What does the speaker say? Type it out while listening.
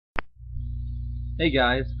Hey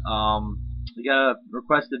guys, we got a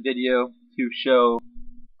requested video to show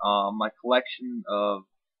my collection of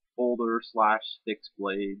folder slash fixed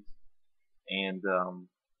blades, and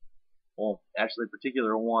well, actually a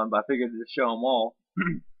particular one, but I figured to just show them all.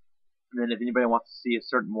 And then if anybody wants to see a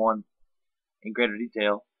certain one in greater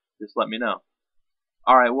detail, just let me know.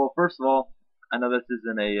 All right. Well, first of all, I know this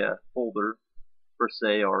isn't a folder per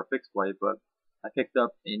se or a fixed blade, but I picked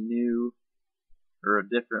up a new or a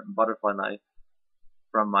different butterfly knife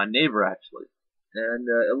from my neighbor actually, and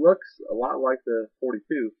it looks a lot like the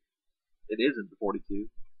 42. It isn't the 42,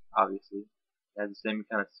 obviously. It has the same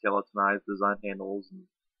kind of skeletonized design handles and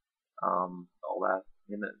all that.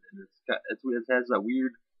 And it has a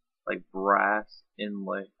weird like brass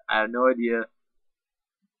inlay. I have no idea if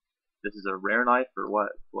this is a rare knife or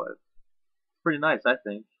what, but it's pretty nice, I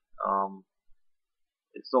think. Um,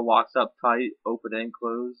 it still locks up tight, open and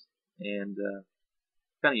closed, and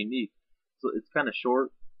kind of unique. So it's kind of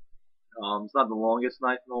short. It's not the longest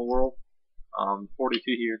knife in the whole world. 42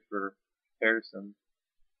 here for comparison.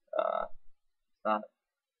 It's not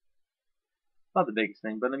the biggest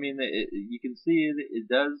thing, but I mean, you can see it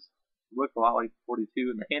does look a lot like 42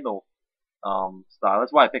 in the handle style.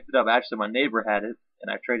 That's why I picked it up. Actually, my neighbor had it, and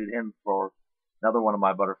I traded him for another one of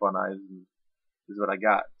my butterfly knives, and this is what I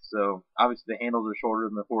got. So obviously the handles are shorter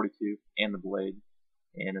than the 42 and the blade,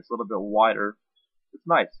 and it's a little bit wider. It's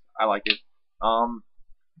nice. I like it.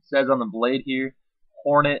 It says on the blade here,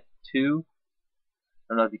 Hornet 2.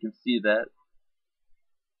 I don't know if you can see that.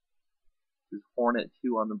 It says Hornet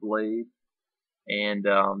 2 on the blade. And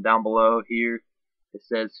down below here, it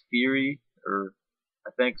says Fury, or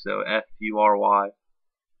I think so, Fury.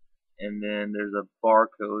 And then there's a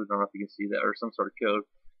barcode, I don't know if you can see that, or some sort of code,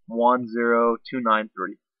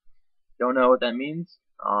 10293. Don't know what that means,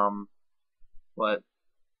 but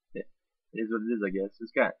it is what it is, I guess.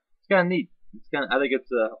 It's kind of neat. I think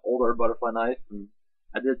it's an older butterfly knife, and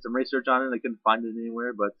I did some research on it. I couldn't find it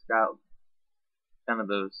anywhere, but it's got kind of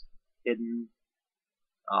those hidden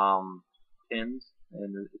pins,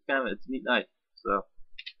 and it's a neat knife. So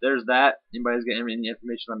there's that. Anybody's got any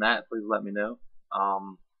information on that, please let me know.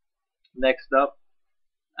 Next up,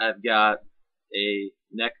 I've got a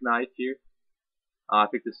neck knife here. I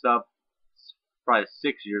picked this up probably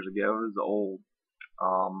 6 years ago. It was old,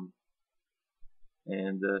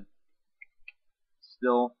 and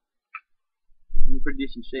still in pretty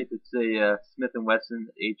decent shape. It's a Smith & Wesson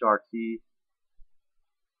HRT.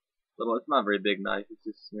 It's not a very big knife. It's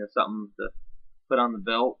just something to put on the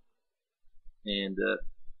belt and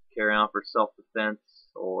carry on for self-defense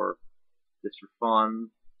or just for fun.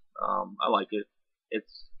 I like it.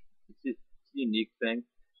 It's a unique thing.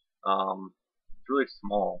 It's really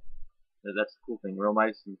small. That's the cool thing. Real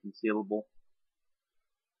nice and concealable.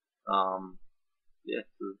 Yeah,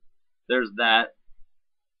 so there's that.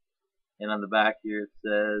 And on the back here it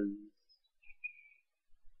says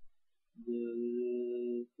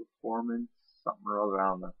the performance something or other. I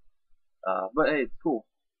don't know. But hey, it's cool.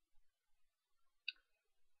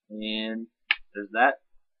 And there's that.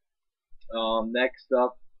 Next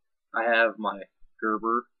up, I have my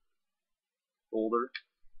Gerber folder.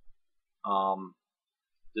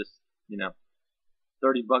 Just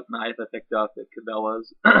 30-buck knife I picked up at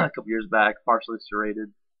Cabela's a couple years back, partially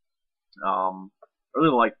serrated. I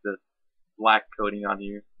really like the black coating on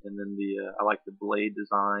here, and then I like the blade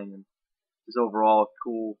design and just overall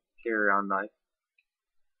cool carry-on knife.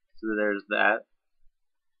 So there's that.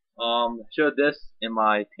 Showed this in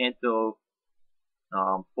my Tanto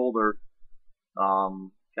folder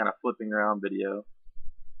kind of flipping around video.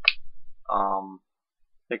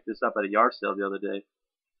 Picked this up at a yard sale the other day.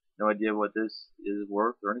 No idea what this is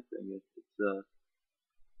worth or anything. It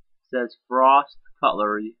says Frost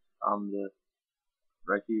Cutlery on the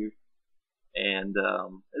right here, and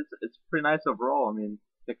it's pretty nice overall. I mean,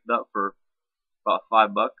 picked it up for about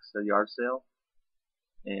 $5 at a yard sale,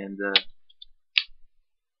 and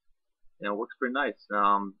it works pretty nice.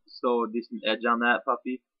 Still a decent edge on that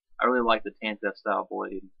puppy. I really like the Tanto style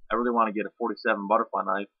blade. I really want to get a 47 butterfly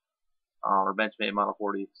knife or Benchmade Model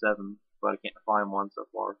 47, but I can't find one so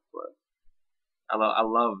far. But I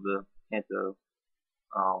love the Tanto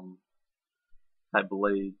type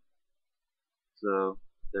blade. So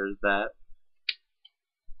there's that.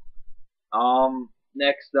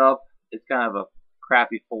 Next up, it's kind of a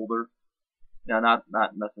crappy folder. Not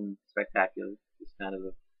nothing spectacular. Just kind of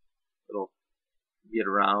a little get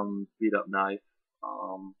around beat up knife.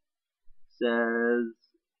 Says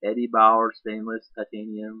Eddie Bauer stainless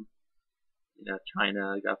titanium.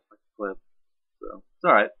 China got the clip. So it's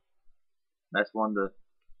alright. Nice one to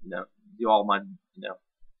do all my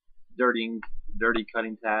dirty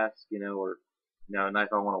cutting tasks, or a knife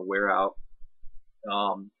I want to wear out.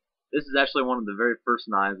 This is actually one of the very first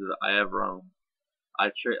knives that I ever owned.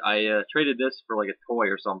 I traded this for like a toy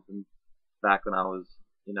or something back when I was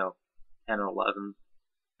 10 or 11,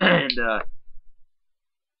 and I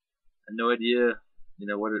had no idea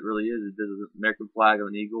what it really is. It is an American flag of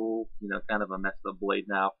an eagle, kind of a messed up blade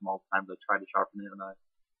now from all the times I tried to sharpen it when I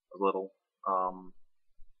was little.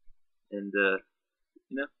 And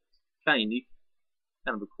kind of unique,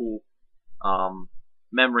 kind of a cool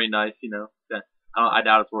memory knife. I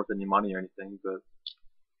doubt it's worth any money or anything, but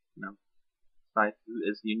it's nice.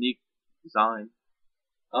 It's a unique design.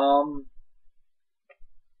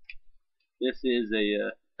 This is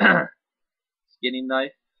a skinning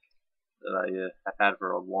knife that I have had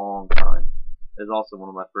for a long time. It's also one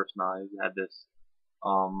of my first knives. I had this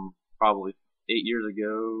probably 8 years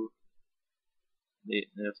ago. When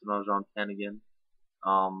I was around 10 again.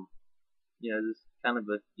 This is kind of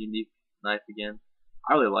a unique knife again.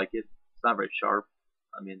 I really like it. It's not very sharp.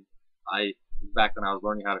 I mean, back when I was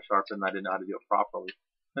learning how to sharpen, I didn't know how to do it properly.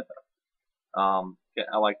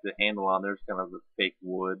 I like the handle on there. It's kind of a fake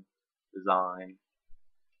wood design.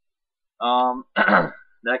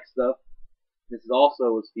 Next up, this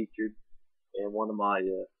also was featured in one of my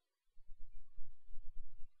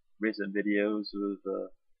recent videos with the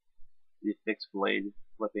fixed blade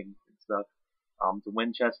flipping and stuff. It's a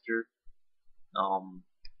Winchester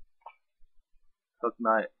hook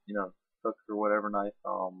knife, hook or whatever knife,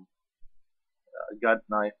 a gut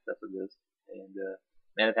knife, that's what it is. And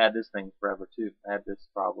man, I've had this thing forever too. I had this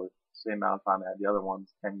probably the same amount of time I had the other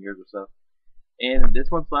ones, 10 years or so. And this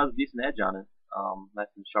one still has a decent edge on it.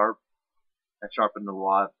 Nice and sharp. I sharpened it a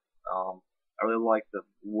lot. I really like the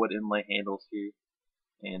wood inlay handles here.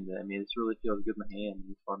 And I mean, it really feels good in the hand.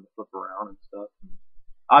 It's fun to flip around and stuff. And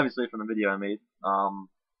obviously, from the video I made.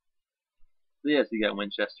 So yes, you got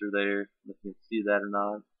Winchester there. If you can see that or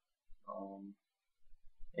not.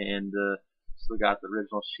 And still got the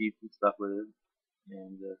original sheath and stuff with it.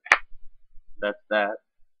 And that's that.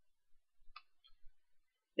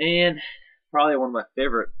 And probably one of my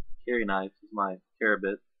favorite carry knives is my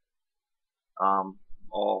Carabit.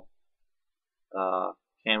 All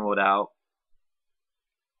camoed out.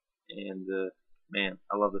 And man,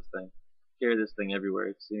 I love this thing. Carry this thing everywhere.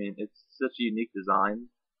 It's such a unique design,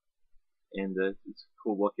 and it's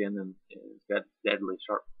cool looking, and it's got deadly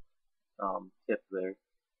sharp tip there.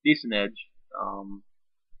 Decent edge.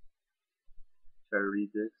 Try to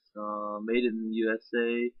read this. Made in the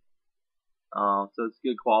USA. So it's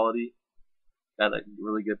good quality. Got a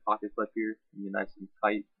really good pocket clip here. Nice and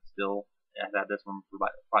tight still. I've had this one for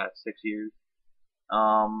about 6 years.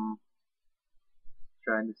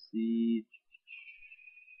 Trying to see.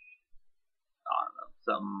 I don't know,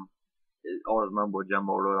 something. All the mumbo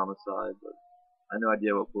jumbo wrote on the side, but I have no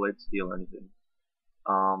idea what blade steel or anything.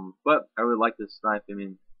 But I really like this knife. I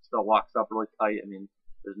mean, it still locks up really tight. I mean,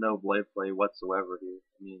 there's no blade play whatsoever here.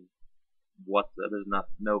 I mean, there's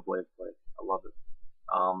no blade play. I love it.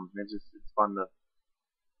 It's fun to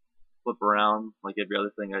flip around like every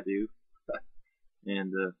other thing I do.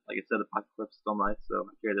 And like I said, the pocket clip's still nice, so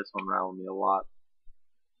I carry this one around with me a lot.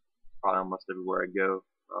 Probably almost everywhere I go.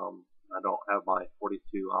 I don't have my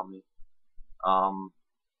 42 on me.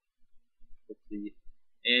 Let's see.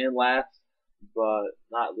 And last but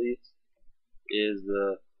not least is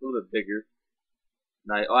a little bit bigger.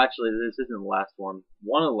 Actually, this isn't the last one.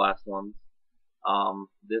 One of the last ones.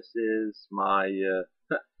 This is my.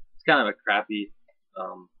 It's kind of a crappy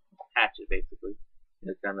hatchet, basically.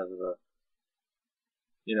 It's kind of a.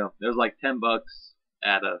 It was like $10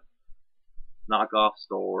 at a knockoff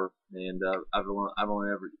store, and I've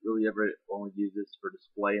only only used this for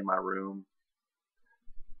display in my room.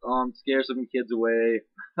 Scare some kids away,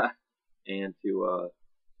 and to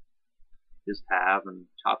just have and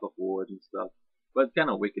chop up wood and stuff. But it's kind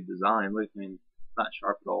of wicked design. I mean, it's not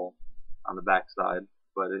sharp at all on the back side,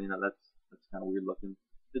 but that's kind of weird looking.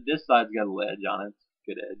 This side's got a little edge on it.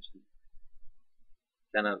 Good edge.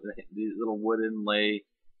 Kind of these little wood inlay,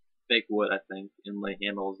 fake wood, I think, inlay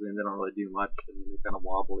handles, and they don't really do much. I mean, they're kind of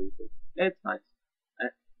wobbly, but it's nice. I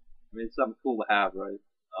mean, it's something cool to have, right?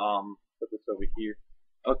 Put this over here.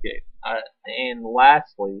 Okay, and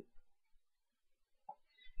lastly,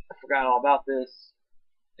 I forgot all about this.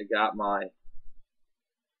 I got my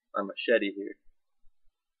machete here.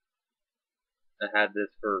 I had this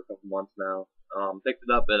for a couple months now. Picked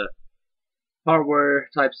it up at a hardware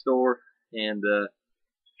type store and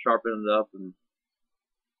sharpened it up, and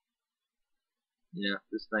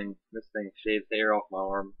this thing shaves hair off my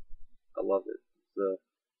arm. I love it. It's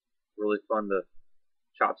really fun to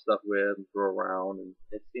chop stuff with and throw around, and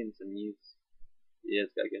it's seen some use. Yeah,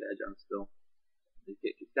 it's got a good edge on it still.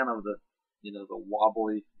 It's kind of the the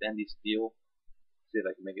wobbly, bendy steel. See if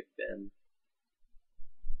I can make it bend.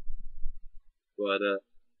 But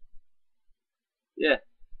yeah.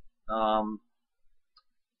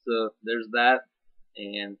 So there's that,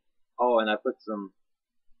 and oh, and I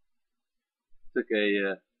took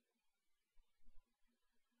a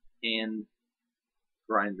hand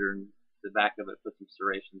grinder and the back of it, put some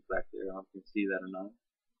serrations back there. I don't know if you can see that or not.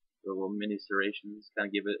 The little mini serrations, kind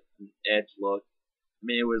of give it an edge look. I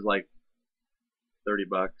mean, it was like $30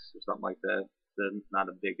 or something like that. So not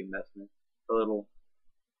a big investment. A little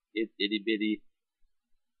itty bitty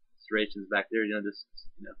serrations back there, just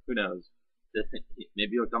who knows?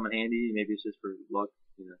 Maybe it'll come in handy. Maybe it's just for luck.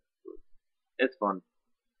 It's fun.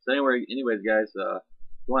 So anyways, guys, if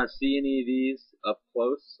you want to see any of these up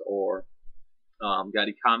close or got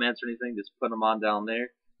any comments or anything, just put them on down there.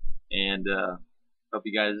 And hope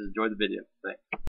you guys enjoyed the video. Thanks.